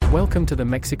Welcome to the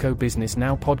Mexico Business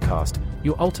Now podcast,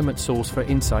 your ultimate source for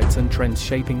insights and trends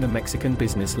shaping the Mexican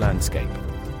business landscape.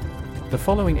 The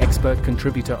following expert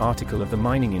contributor article of the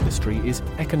mining industry is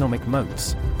Economic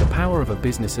Moats, The Power of a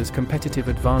Business's Competitive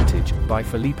Advantage by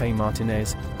Felipe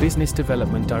Martínez, Business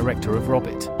Development Director of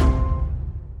Robit.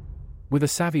 With a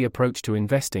savvy approach to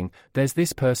investing, there's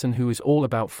this person who is all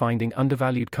about finding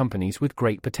undervalued companies with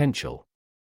great potential.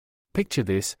 Picture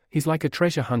this, he's like a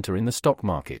treasure hunter in the stock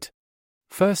market.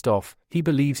 First off, he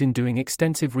believes in doing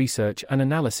extensive research and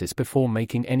analysis before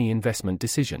making any investment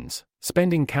decisions,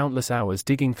 spending countless hours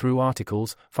digging through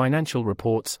articles, financial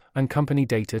reports, and company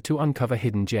data to uncover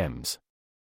hidden gems.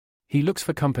 He looks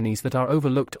for companies that are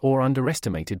overlooked or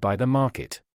underestimated by the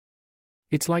market.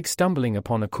 It's like stumbling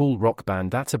upon a cool rock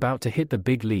band that's about to hit the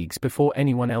big leagues before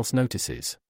anyone else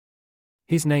notices.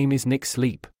 His name is Nick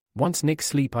Sleep. Once Nick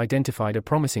Sleep identified a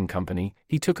promising company,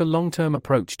 he took a long-term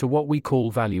approach to what we call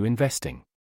value investing.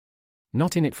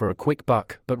 Not in it for a quick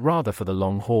buck, but rather for the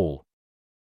long haul.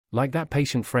 Like that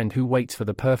patient friend who waits for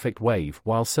the perfect wave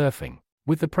while surfing,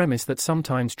 with the premise that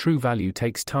sometimes true value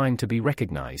takes time to be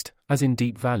recognized, as in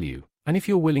deep value, and if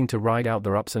you're willing to ride out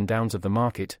the ups and downs of the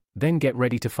market, then get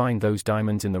ready to find those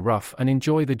diamonds in the rough and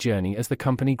enjoy the journey as the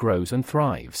company grows and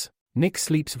thrives. Nick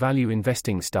Sleep's value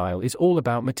investing style is all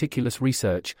about meticulous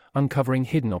research, uncovering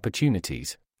hidden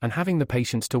opportunities, and having the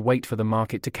patience to wait for the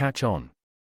market to catch on.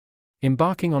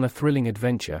 Embarking on a thrilling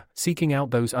adventure, seeking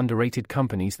out those underrated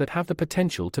companies that have the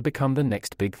potential to become the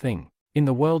next big thing. In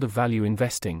the world of value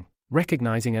investing,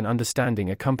 recognizing and understanding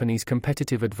a company's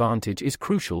competitive advantage is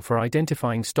crucial for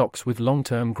identifying stocks with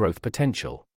long-term growth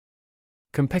potential.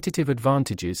 Competitive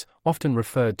advantages, often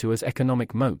referred to as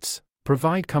economic moats,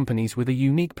 provide companies with a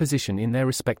unique position in their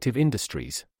respective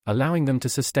industries, allowing them to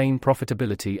sustain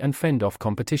profitability and fend off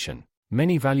competition.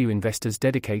 Many value investors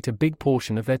dedicate a big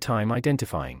portion of their time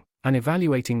identifying and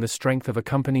evaluating the strength of a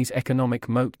company's economic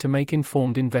moat to make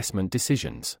informed investment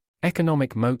decisions.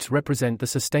 Economic moats represent the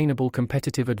sustainable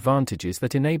competitive advantages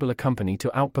that enable a company to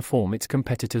outperform its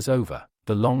competitors over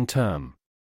the long term.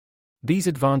 These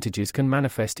advantages can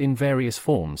manifest in various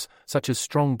forms, such as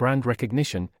strong brand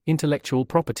recognition, intellectual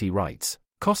property rights,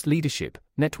 cost leadership,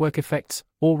 network effects,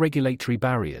 or regulatory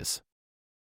barriers.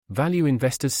 Value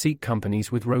investors seek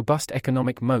companies with robust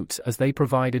economic moats as they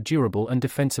provide a durable and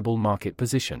defensible market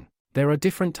position. There are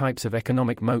different types of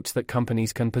economic moats that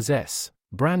companies can possess.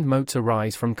 Brand moats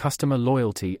arise from customer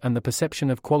loyalty and the perception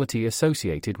of quality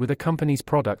associated with a company's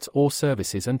products or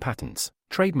services, and patents,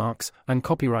 trademarks, and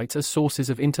copyrights as sources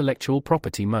of intellectual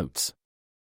property moats.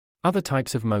 Other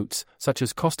types of moats, such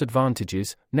as cost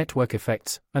advantages, network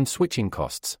effects, and switching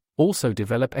costs, also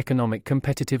develop economic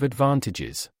competitive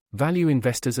advantages. Value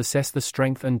investors assess the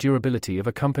strength and durability of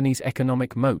a company's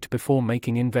economic moat before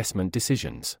making investment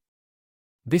decisions.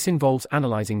 This involves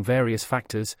analyzing various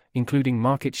factors, including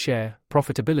market share,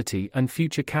 profitability and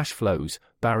future cash flows,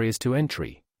 barriers to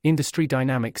entry, industry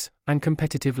dynamics, and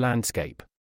competitive landscape.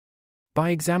 By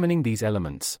examining these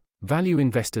elements, value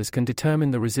investors can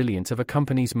determine the resilience of a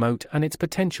company's moat and its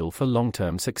potential for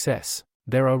long-term success.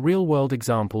 There are real-world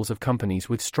examples of companies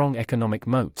with strong economic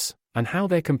moats, and how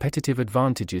their competitive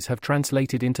advantages have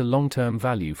translated into long-term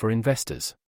value for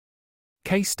investors.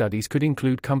 Case studies could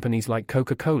include companies like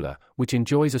Coca-Cola, which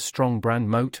enjoys a strong brand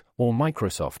moat, or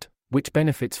Microsoft, which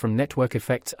benefits from network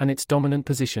effects and its dominant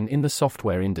position in the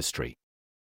software industry.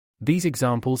 These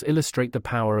examples illustrate the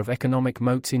power of economic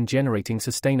moats in generating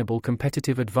sustainable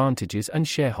competitive advantages and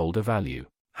shareholder value.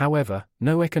 However,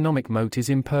 no economic moat is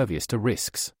impervious to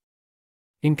risks.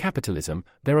 In capitalism,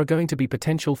 there are going to be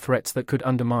potential threats that could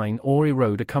undermine or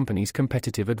erode a company's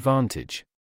competitive advantage.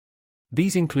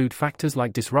 These include factors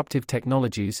like disruptive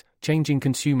technologies, changing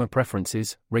consumer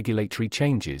preferences, regulatory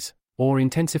changes, or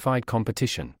intensified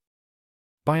competition.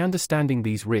 By understanding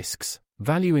these risks,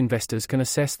 value investors can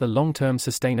assess the long-term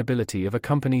sustainability of a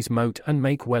company's moat and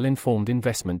make well-informed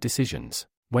investment decisions.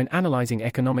 When analyzing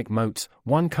economic moats,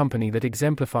 one company that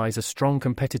exemplifies a strong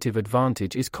competitive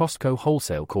advantage is Costco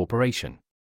Wholesale Corporation.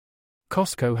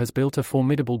 Costco has built a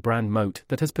formidable brand moat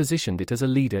that has positioned it as a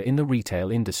leader in the retail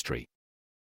industry.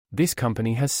 This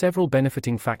company has several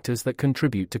benefiting factors that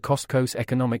contribute to Costco's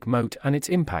economic moat and its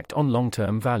impact on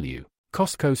long-term value.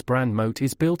 Costco's brand moat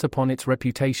is built upon its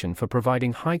reputation for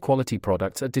providing high-quality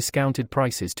products at discounted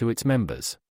prices to its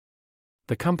members.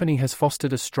 The company has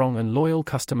fostered a strong and loyal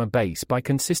customer base by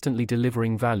consistently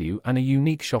delivering value and a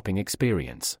unique shopping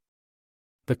experience.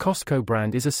 The Costco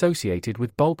brand is associated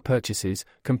with bulk purchases,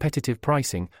 competitive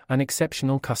pricing, and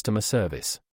exceptional customer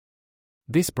service.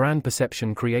 This brand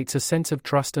perception creates a sense of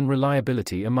trust and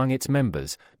reliability among its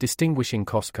members, distinguishing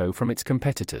Costco from its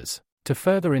competitors. To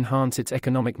further enhance its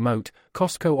economic moat,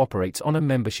 Costco operates on a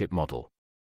membership model.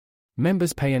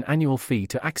 Members pay an annual fee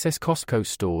to access Costco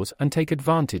stores and take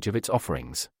advantage of its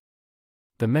offerings.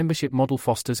 The membership model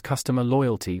fosters customer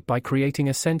loyalty by creating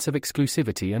a sense of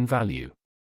exclusivity and value.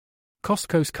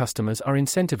 Costco's customers are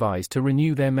incentivized to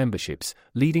renew their memberships,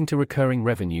 leading to recurring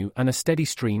revenue and a steady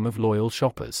stream of loyal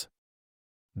shoppers.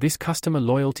 This customer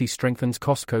loyalty strengthens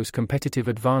Costco's competitive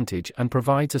advantage and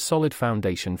provides a solid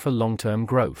foundation for long-term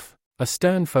growth. A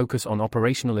stern focus on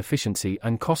operational efficiency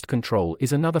and cost control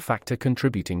is another factor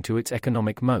contributing to its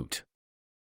economic moat.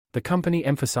 The company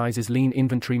emphasizes lean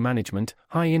inventory management,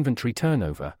 high inventory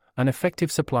turnover, and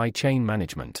effective supply chain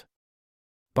management.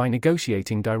 By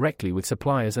negotiating directly with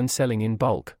suppliers and selling in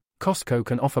bulk, Costco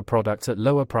can offer products at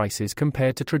lower prices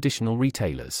compared to traditional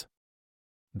retailers.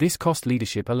 This cost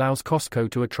leadership allows Costco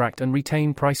to attract and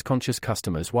retain price-conscious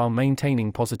customers while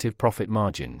maintaining positive profit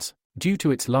margins. Due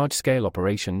to its large-scale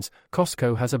operations,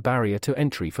 Costco has a barrier to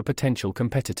entry for potential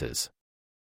competitors.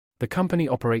 The company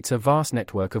operates a vast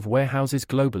network of warehouses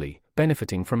globally,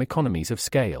 benefiting from economies of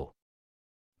scale.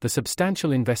 The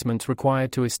substantial investments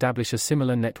required to establish a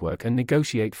similar network and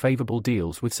negotiate favorable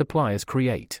deals with suppliers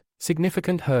create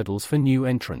significant hurdles for new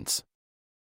entrants.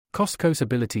 Costco's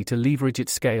ability to leverage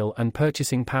its scale and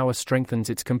purchasing power strengthens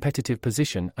its competitive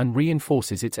position and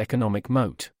reinforces its economic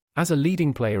moat. As a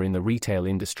leading player in the retail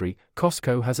industry,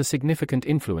 Costco has a significant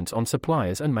influence on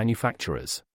suppliers and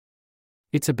manufacturers.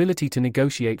 Its ability to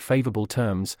negotiate favorable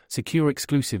terms, secure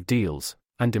exclusive deals,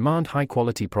 and demand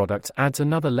high-quality products adds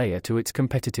another layer to its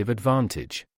competitive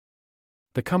advantage.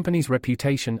 The company's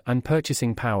reputation and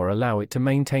purchasing power allow it to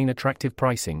maintain attractive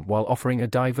pricing while offering a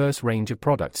diverse range of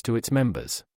products to its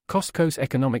members. Costco's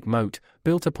economic moat,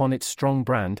 built upon its strong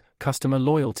brand, customer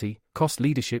loyalty, cost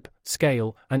leadership,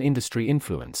 scale, and industry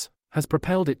influence, has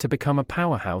propelled it to become a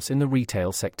powerhouse in the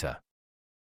retail sector.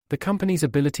 The company's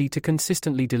ability to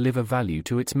consistently deliver value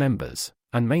to its members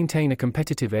and maintain a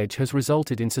competitive edge has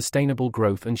resulted in sustainable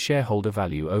growth and shareholder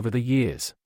value over the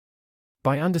years.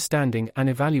 By understanding and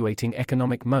evaluating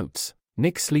economic moats,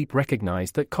 Nick Sleep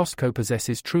recognized that Costco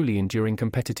possesses truly enduring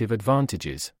competitive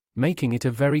advantages, making it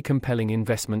a very compelling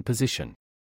investment position.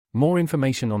 More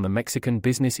information on the Mexican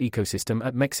business ecosystem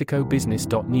at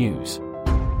mexicobusiness.news.